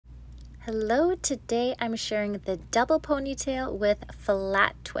Hello, today I'm sharing the double ponytail with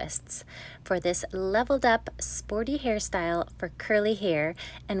flat twists for this leveled up sporty hairstyle for curly hair,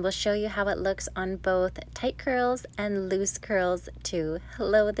 and we'll show you how it looks on both tight curls and loose curls too.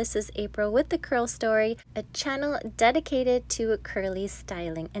 Hello, this is April with The Curl Story, a channel dedicated to curly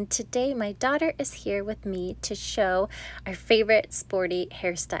styling, and today my daughter is here with me to show our favorite sporty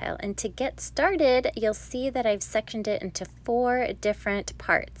hairstyle. And to get started, you'll see that I've sectioned it into 4 different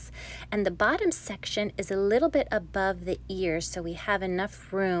parts. And the bottom section is a little bit above the ears, so we have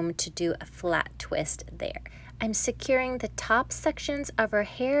enough room to do a flat twist there. I'm securing the top sections of her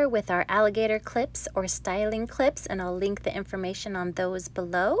hair with our alligator clips or styling clips, and I'll link the information on those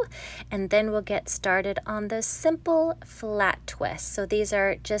below. And then we'll get started on the simple flat twist. So these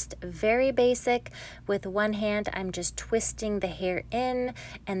are just very basic. With one hand, I'm just twisting the hair in,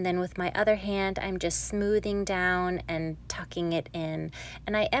 and then with my other hand, I'm just smoothing down and tucking it in.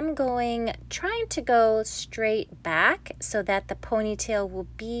 And I am trying to go straight back so that the ponytail will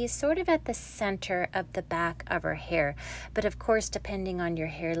be sort of at the center of the back of her hair. But of course, depending on your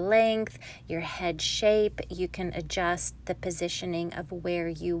hair length, your head shape, you can adjust the positioning of where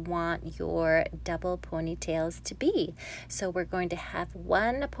you want your double ponytails to be. So we're going to have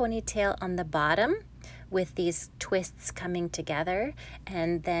one ponytail on the bottom with these twists coming together,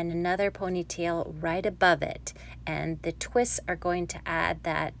 and then another ponytail right above it. And the twists are going to add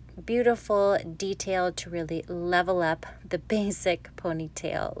that beautiful detail to really level up the basic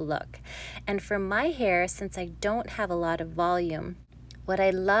ponytail look. And for my hair, since I don't have a lot of volume, what I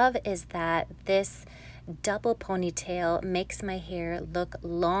love is that this double ponytail makes my hair look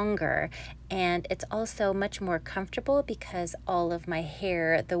longer, and it's also much more comfortable because all of my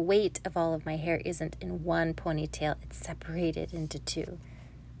hair, the weight of all of my hair isn't in one ponytail, it's separated into 2.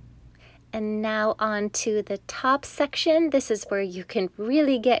 And now on to the top section. This is where you can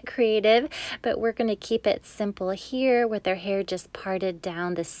really get creative, but we're going to keep it simple here with our hair just parted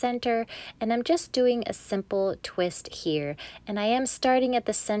down the center. And I'm just doing a simple twist here. And I am starting at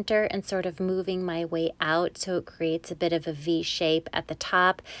the center and sort of moving my way out so it creates a bit of a V shape at the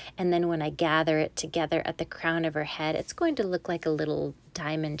top. And then when I gather it together at the crown of her head, it's going to look like a little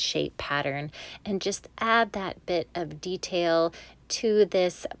diamond shape pattern, and just add that bit of detail to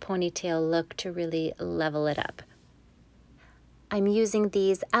this ponytail look to really level it up. I'm using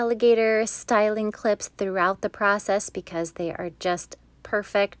these alligator styling clips throughout the process because they are just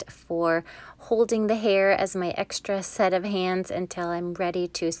perfect for holding the hair as my extra set of hands until I'm ready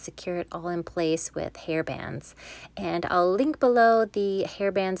to secure it all in place with hairbands. And I'll link below the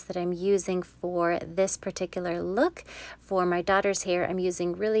hairbands that I'm using for this particular look. For my daughter's hair, I'm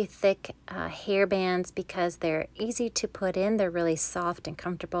using really thick hairbands because they're easy to put in. They're really soft and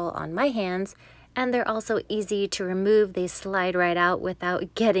comfortable on my hands. And they're also easy to remove. They slide right out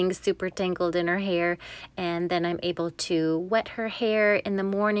without getting super tangled in her hair. And then I'm able to wet her hair in the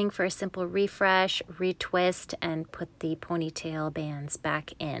morning for a simple refresh, retwist, and put the ponytail bands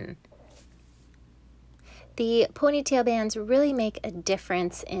back in. The ponytail bands really make a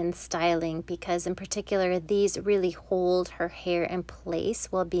difference in styling because in particular these really hold her hair in place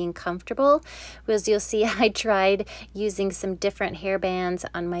while being comfortable. As you'll see, I tried using some different hair bands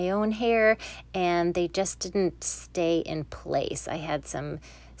on my own hair and they just didn't stay in place. I had some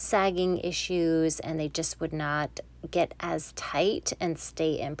sagging issues and they just would not get as tight and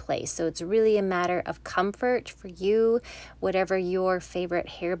stay in place. So it's really a matter of comfort for you. Whatever your favorite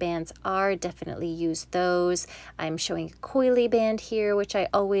hair bands are, definitely use those. I'm showing a Coily band here, which I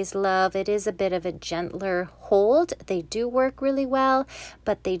always love. It is a bit of a gentler hold. They do work really well,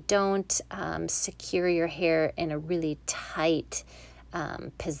 but they don't secure your hair in a really tight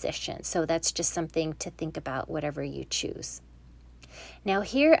position. So that's just something to think about, whatever you choose. Now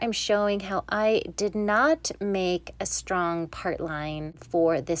here I'm showing how I did not make a strong part line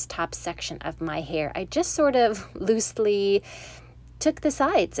for this top section of my hair. I just sort of loosely took the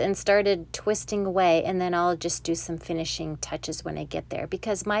sides and started twisting away, and then I'll just do some finishing touches when I get there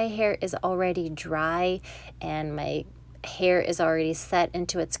because my hair is already dry and my hair is already set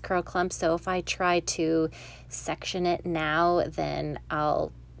into its curl clump. So if I try to section it now, then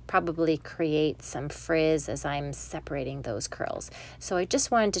I'll probably create some frizz as I'm separating those curls. So I just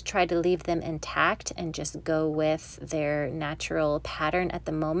wanted to try to leave them intact and just go with their natural pattern at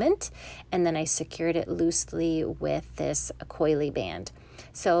the moment. And then I secured it loosely with this coily band.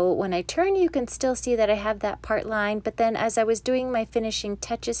 So when I turn, you can still see that I have that part line, but then as I was doing my finishing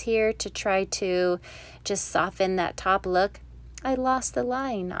touches here to try to just soften that top look, I lost the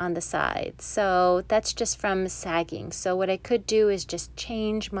line on the side. So that's just from sagging. So what I could do is just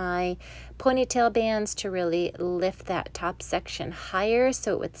change my ponytail bands to really lift that top section higher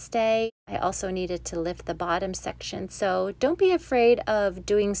so it would stay. I also needed to lift the bottom section, so don't be afraid of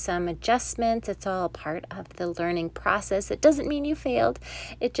doing some adjustments. It's all part of the learning process. It doesn't mean you failed.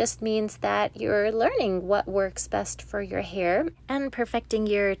 It just means that you're learning what works best for your hair and perfecting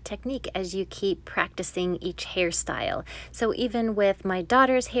your technique as you keep practicing each hairstyle. So even with my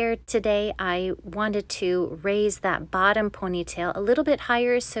daughter's hair today, I wanted to raise that bottom ponytail a little bit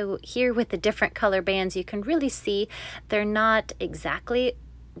higher. So here with the different color bands, you can really see they're not exactly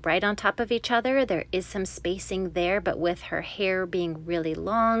right on top of each other. There is some spacing there, but with her hair being really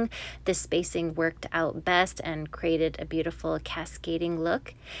long, the spacing worked out best and created a beautiful cascading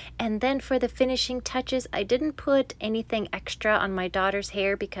look. And then for the finishing touches, I didn't put anything extra on my daughter's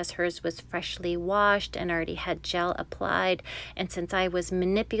hair because hers was freshly washed and already had gel applied. And since I was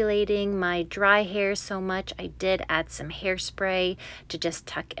manipulating my dry hair so much, I did add some hairspray to just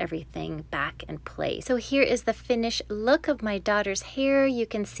tuck everything back in place. So here is the finished look of my daughter's hair. You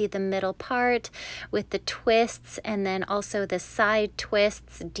can see the middle part with the twists and then also the side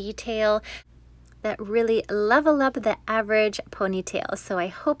twists detail that really level up the average ponytail. So I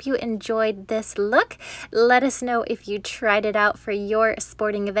hope you enjoyed this look. Let us know if you tried it out for your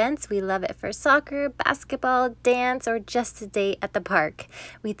sporting events. We love it for soccer, basketball, dance, or just a day at the park.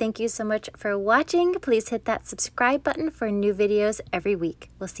 We thank you so much for watching. Please hit that subscribe button for new videos every week.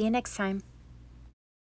 We'll see you next time.